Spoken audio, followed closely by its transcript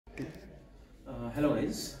Hello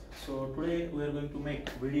guys, so today we are going to make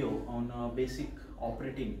video on basic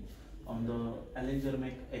operating on the Allinger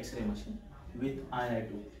Make X-ray machine with II2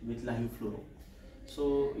 with live fluoro.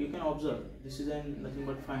 So you can observe this is nothing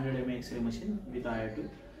but 500 mA X-ray machine with II2.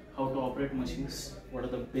 How to operate machines, what are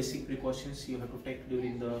the basic precautions you have to take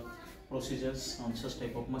during the procedures on such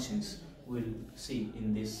type of machines, we'll see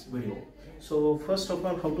in this video. So first of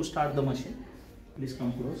all, how to start the machine, please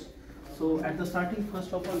come close. So at the starting,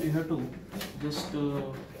 first of all, you have to just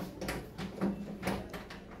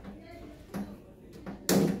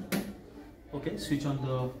switch on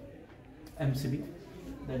the MCB,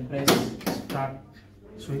 then press start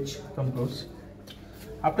switch, come close.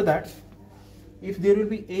 After that, if there will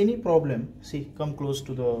be any problem, see, come close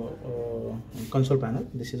to the console panel.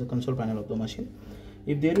 This is a console panel of the machine.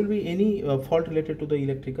 If there will be any fault related to the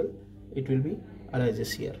electrical, it will be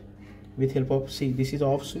arises here. With help of, see, this is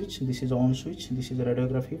off switch, this is on switch, this is a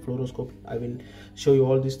radiography, fluoroscopy. I will show you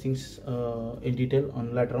all these things in detail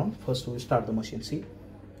on later on. First we start the machine. See,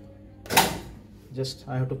 just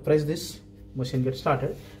I have to press this, machine gets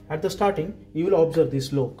started. At the starting, you will observe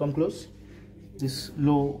this low, come close, this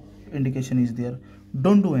low indication is there.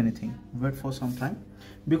 Don't do anything, wait for some time,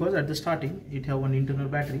 because at the starting it have one internal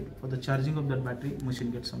battery. For the charging of that battery,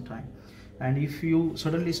 machine gets some time. And if you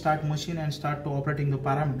suddenly start machine and start to operating the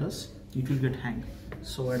parameters, it will get hang.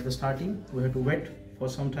 So at the starting we have to wait for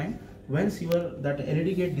some time. Once that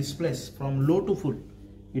LED get displays from low to full,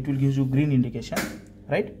 it will give you green indication,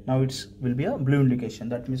 right? Now it will be a blue indication,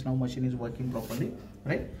 that means now machine is working properly,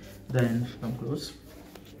 right? Then come close.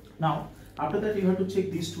 Now after that you have to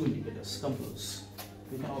check these two indicators, come close.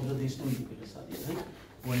 You can observe these two indicators are there, right?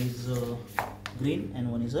 One is green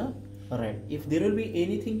and one is a red. If there will be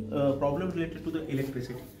anything problem related to the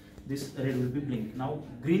electricity, this red will be blink. Now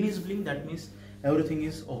green is blink, that means everything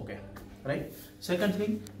is okay, right? Second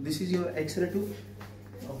thing, this is your X-ray tube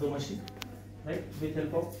of the machine, right? With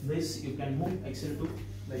help of this you can move X-ray tube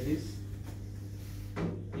like this.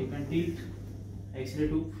 You can tilt X-ray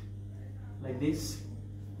tube like this,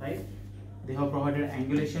 right? They have provided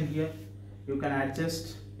angulation here. You can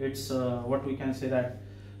adjust its what we can say that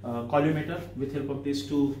collimator with help of these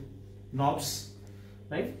two knobs,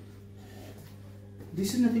 right?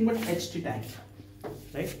 This is nothing but HT tank,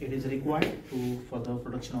 right? It is required for the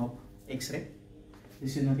production of X-ray.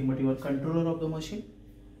 This is nothing but your controller of the machine.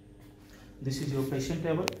 This is your patient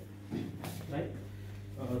table, right?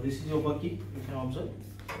 This is your bucket, you can observe,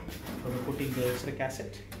 for the putting the X-ray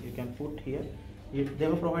cassette. You can put here. They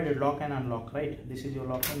have provided lock and unlock, right? This is your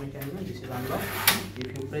locking mechanism, this is unlock.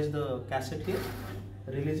 If you press the cassette here,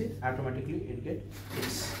 release it, automatically it gets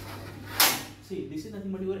fixed. See, this is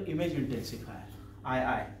nothing but your image intensifier,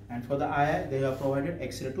 II, and for the II they have provided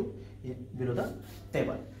X-ray tube below the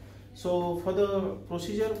table. So for the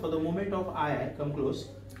procedure, for the movement of II, come close,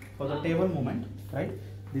 for the table movement, right?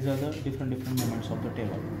 These are the different movements of the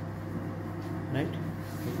table, right?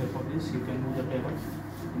 With help of this you can move the table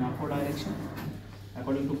in upward direction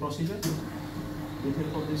according to procedure. With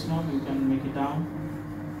help of this knob you can make it down,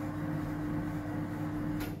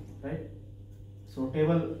 right? So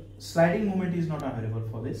table sliding movement is not available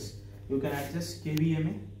for this. You can adjust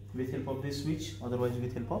kVMA with help of this switch, otherwise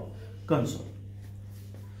with help of console.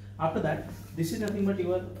 After that, this is nothing but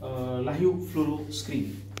your live fluoro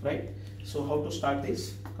screen, right? So how to start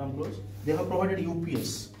this? Come close. They have provided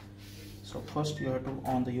UPS. So first you have to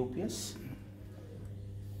on the UPS.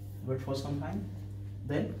 Wait for some time.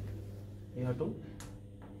 Then you have to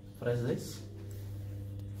press this.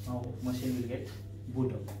 Now machine will get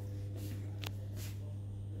boot up.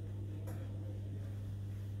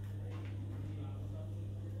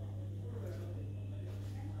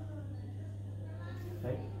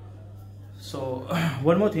 Right. So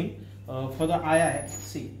one more thing, for the II,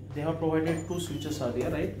 see, they have provided two switches are there,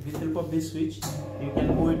 right? With help of this switch you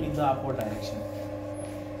can move it in the upward direction,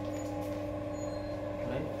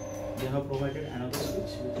 right? They have provided another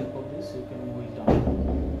switch. With help of this you can move it down,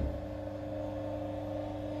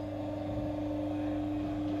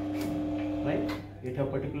 right? It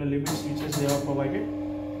have particular limit switches they have provided.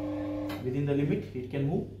 Within the limit it can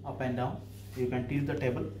move up and down. You can tilt the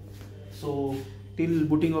table. So till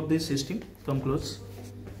booting of this system, come close.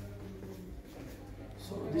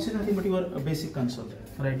 So this is nothing but your basic console,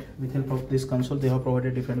 right? With help of this console they have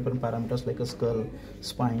provided different parameters like a skull,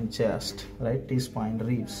 spine, chest, right? T-spine,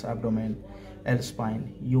 ribs, abdomen,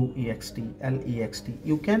 L-spine, U-EXT, L-EXT.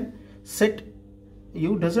 You can set,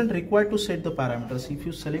 you doesn't require to set the parameters. If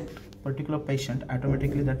you select particular patient,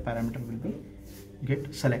 automatically that parameter will be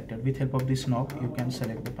get selected. With help of this knob you can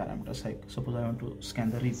select the parameters. Like suppose I want to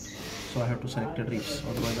scan the rib, so I have to select the ribs,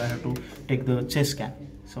 otherwise I have to take the chest scan,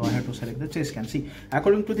 so I have to select the chest scan. See,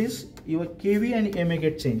 according to this your kV and MA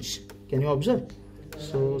get changed. Can you observe?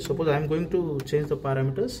 So suppose I am going to change the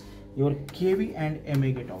parameters, your kV and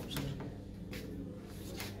MA get observed,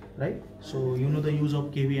 right? So you know the use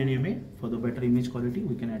of kV and MA. For the better image quality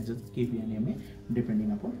we can adjust kV and MA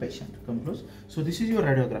depending upon patient. Come close. So this is your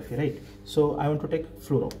radiography, right? So I want to take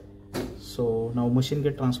fluoro, so now machine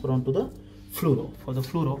get transferred onto the fluoro. For the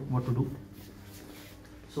fluoro, what to do?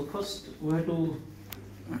 So first we have to,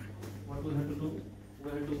 what we have to do,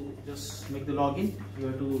 we have to just make the login. You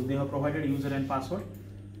have to, they have provided user and password,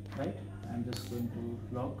 right? I'm just going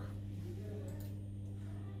to log.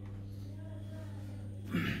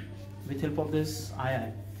 With help of this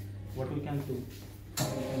II, what we can do, we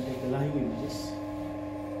can take the live images.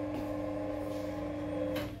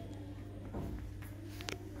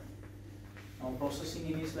 Now processing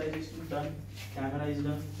initialization done, camera is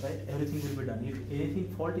done, right? Everything will be done. If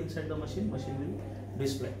anything fault inside the machine, machine will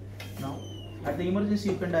display. Now at the emergency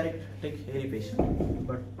you can direct take any patient,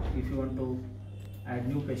 but if you want to add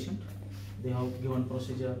new patient, they have given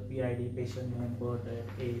procedure, PID, patient name, birth,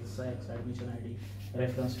 age, sex, admission ID,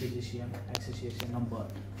 reference physician, accession number,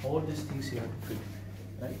 all these things you have to fill,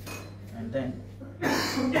 right? And then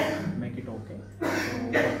make it okay. So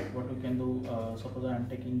what we can do, suppose I am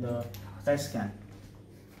taking the test scan.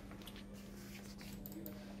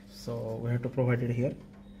 So we have to provide it here,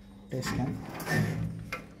 test scan,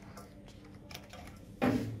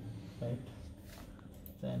 right?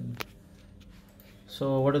 Then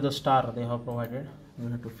so what is the star they have provided? We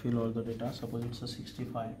have to fill all the data. Suppose it's a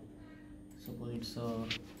 65, suppose it's a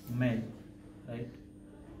male, right?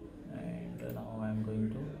 And now I am going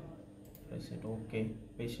to press it OK.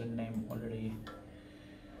 Patient name already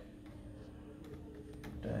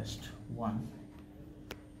test 1,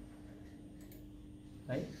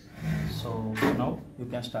 right? So now you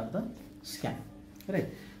can start the scan, right?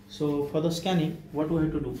 So for the scanning, what we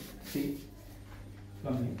have to do? See,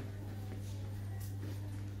 come here.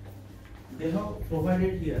 They have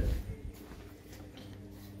provided here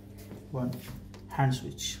one hand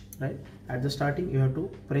switch, right? At the starting you have to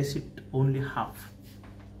press it only half,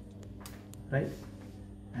 right?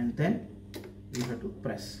 And then you have to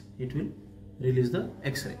press, it will release the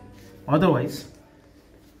X-ray. Otherwise,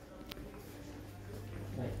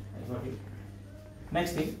 right, I got it.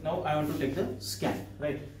 Next thing, now I want to take the scan,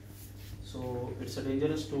 right? So it's a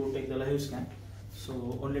dangerous to take the live scan,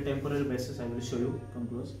 so only temporary basis I will show you. Come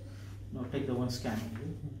close. Now take the one scan.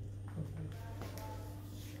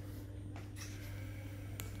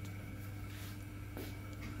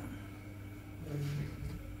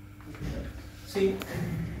 See,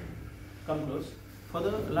 come close. For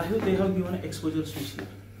the live they have given an exposure switch here.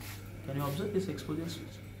 Can you observe this exposure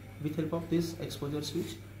switch? With help of this exposure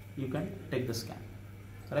switch you can take the scan,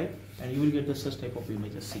 right? And you will get the such type of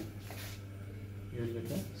images. See, you will get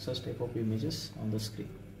the such type of images on the screen,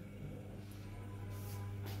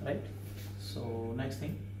 right? So next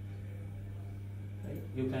thing, right,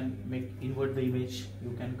 you can invert the image,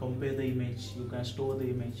 you can compare the image, you can store the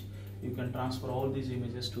image, you can transfer all these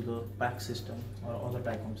images to the PAC system or other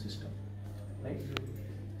TICOM system, right?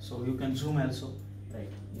 So you can zoom also, right?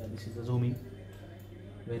 Yeah, this is the zooming.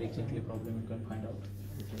 Where exactly problem you can find out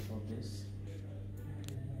with help of this.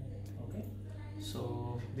 Okay,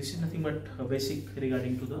 so this is nothing but a basic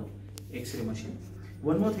regarding to the X-ray machine.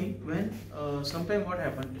 One more thing, when sometime what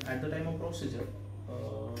happened at the time of procedure,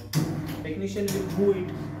 technician will move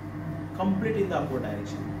it complete in the upward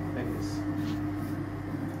direction like this,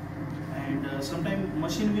 and sometime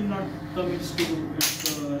machine will not come its to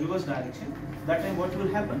its reverse direction. That time what will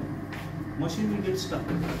happen? Machine will get stuck,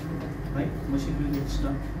 right? Machine will get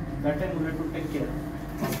stuck. That time we have to take care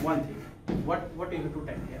of one thing. What you have to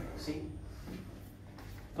take care? See,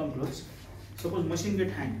 come close. Suppose machine get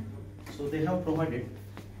hanged. So they have provided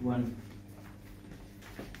one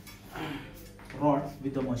rod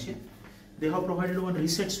with the machine. They have provided one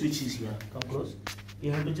reset switch is here. Come close.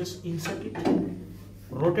 You have to just insert it,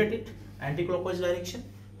 rotate it anti-clockwise direction,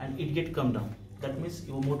 and it get come down. That means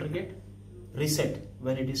your motor get reset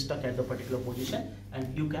when it is stuck at the particular position,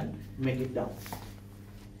 and you can make it down.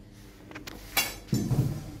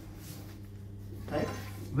 Right?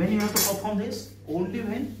 When you have to perform this, only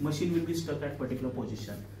when machine will be stuck at particular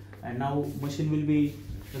position, and now machine will be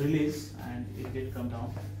released and it will come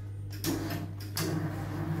down.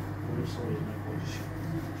 Its original position.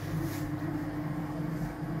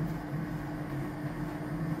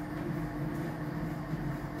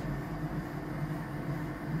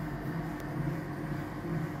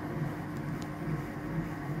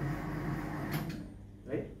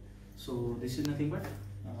 So this is nothing but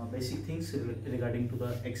basic things regarding to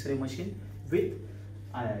the X-ray machine with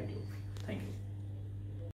IITOP. Thank you.